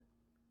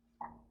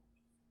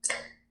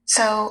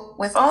So,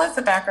 with all of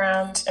the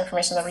background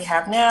information that we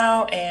have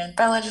now, and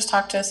Bella just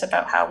talked to us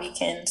about how we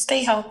can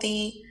stay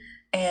healthy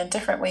and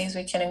different ways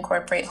we can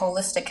incorporate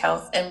holistic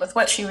health, and with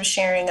what she was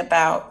sharing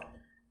about,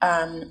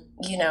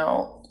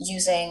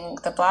 using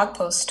the blog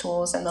post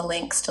tools and the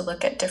links to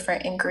look at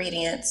different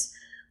ingredients,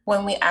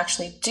 when we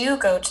actually do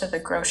go to the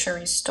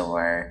grocery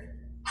store,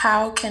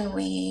 how can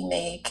we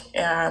make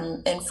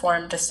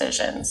informed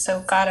decisions?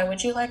 So, Gada,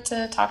 would you like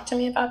to talk to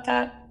me about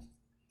that?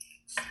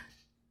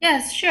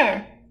 Yes,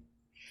 sure.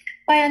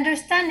 By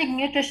understanding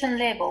nutrition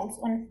labels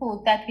on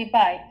food that we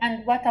buy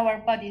and what our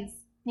bodies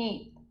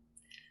need.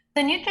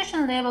 The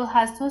nutrition label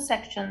has two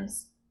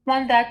sections,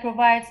 one that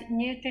provides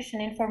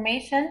nutrition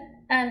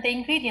information and the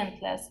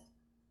ingredient list.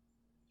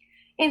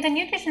 In the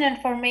nutrition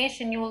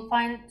information, you will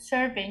find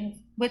servings,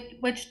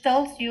 which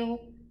tells you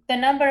the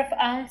number of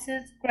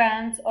ounces,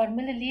 grams, or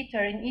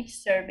milliliter in each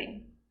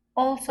serving.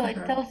 Also, it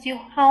Mhm. tells you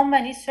how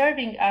many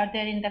servings are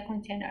there in the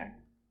container.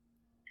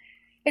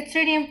 It's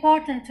really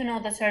important to know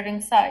the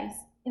serving size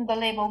in the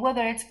label,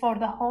 whether it's for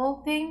the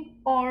whole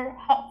thing or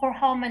for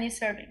how many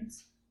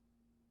servings.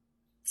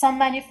 Some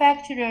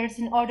manufacturers,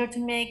 in order to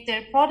make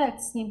their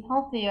products seem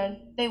healthier,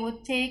 they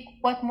would take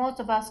what most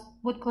of us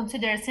would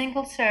consider a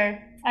single serve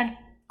and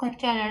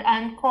container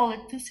and call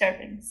it two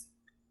servings.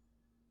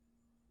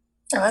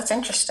 Oh, that's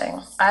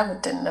interesting.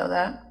 Didn't know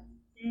that.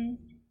 Mm.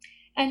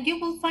 And you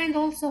will find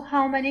also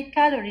how many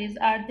calories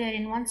are there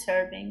in one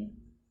serving.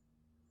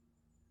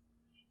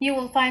 You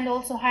will find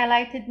also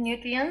highlighted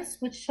nutrients,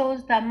 which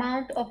shows the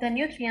amount of the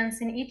nutrients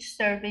in each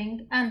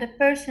serving, and the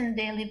person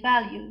daily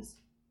values,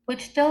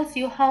 which tells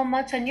you how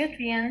much a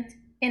nutrient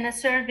in a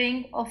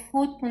serving of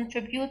food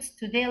contributes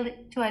to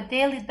a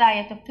daily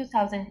diet of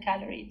 2000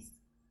 calories.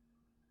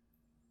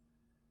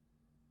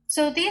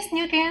 So these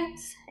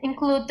nutrients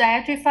include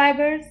dietary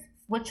fibers,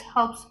 which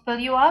helps fill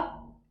you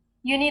up.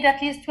 You need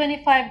at least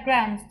 25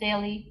 grams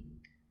daily,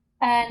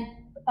 and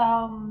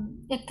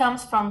it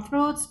comes from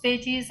fruits,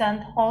 veggies,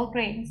 and whole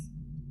grains.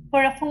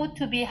 For a food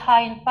to be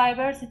high in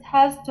fibers, it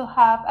has to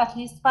have at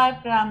least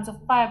 5 grams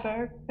of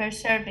fiber per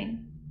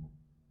serving.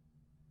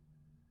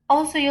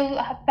 Also, you'll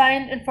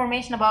find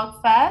information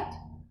about fat.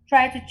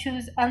 Try to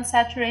choose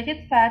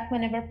unsaturated fat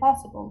whenever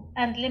possible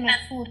and limit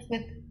foods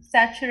with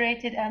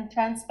saturated and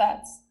trans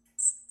fats.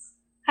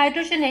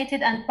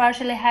 Hydrogenated and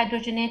partially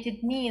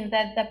hydrogenated mean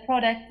that the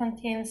product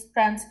contains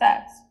trans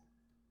fats.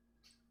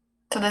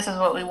 So this is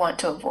what we want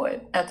to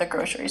avoid at the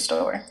grocery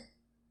store.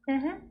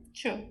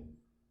 True.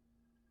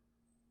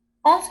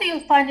 Also,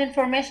 you'll find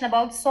information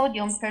about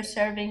sodium per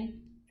serving.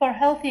 For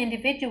healthy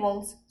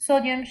individuals,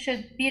 sodium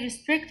should be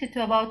restricted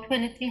to about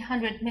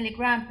 2300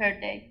 milligram per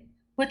day,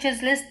 which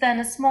is less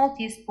than a small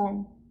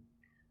teaspoon.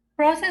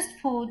 Processed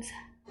foods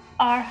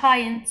are high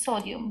in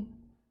sodium,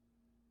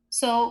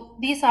 so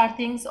these are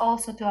things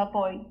also to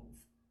avoid.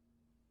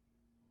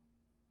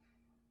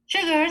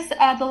 Sugars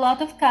add a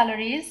lot of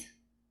calories,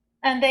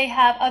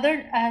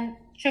 and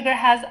sugar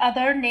has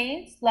other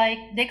names like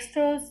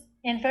dextrose,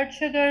 invert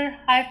sugar,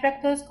 high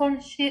fructose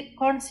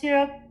corn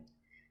syrup.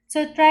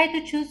 So try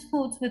to choose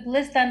foods with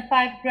less than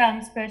 5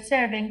 grams per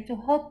serving to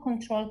help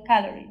control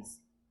calories.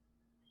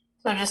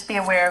 So just be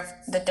aware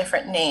of the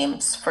different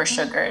names for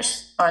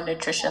sugars on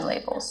nutrition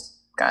labels.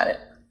 Got it.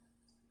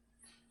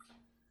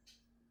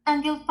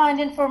 And you'll find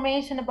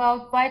information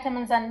about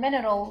vitamins and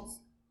minerals,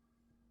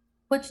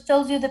 which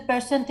tells you the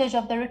percentage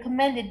of the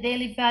recommended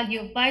daily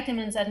value of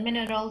vitamins and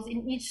minerals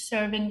in each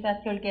serving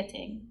that you're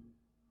getting.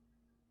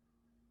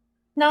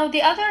 Now,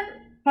 the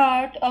other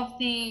part of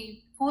the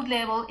food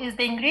label is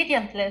the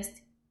ingredient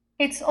list.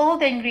 It's all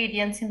the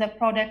ingredients in the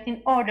product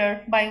in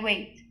order by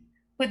weight,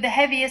 with the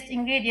heaviest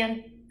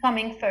ingredient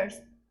coming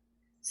first.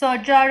 So, a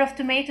jar of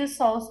tomato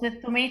sauce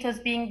with tomatoes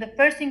being the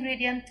first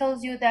ingredient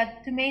tells you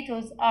that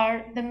tomatoes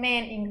are the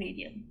main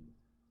ingredient.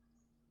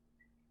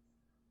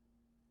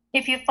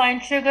 If you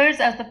find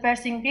sugars as the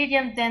first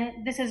ingredient,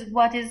 then this is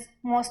what is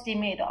mostly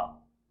made of.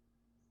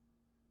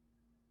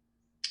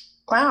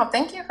 Wow,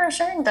 thank you for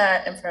sharing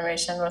that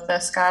information with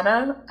us,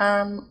 Gada.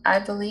 I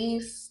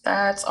believe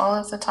that's all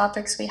of the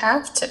topics we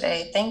have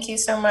today. Thank you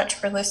so much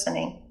for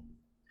listening.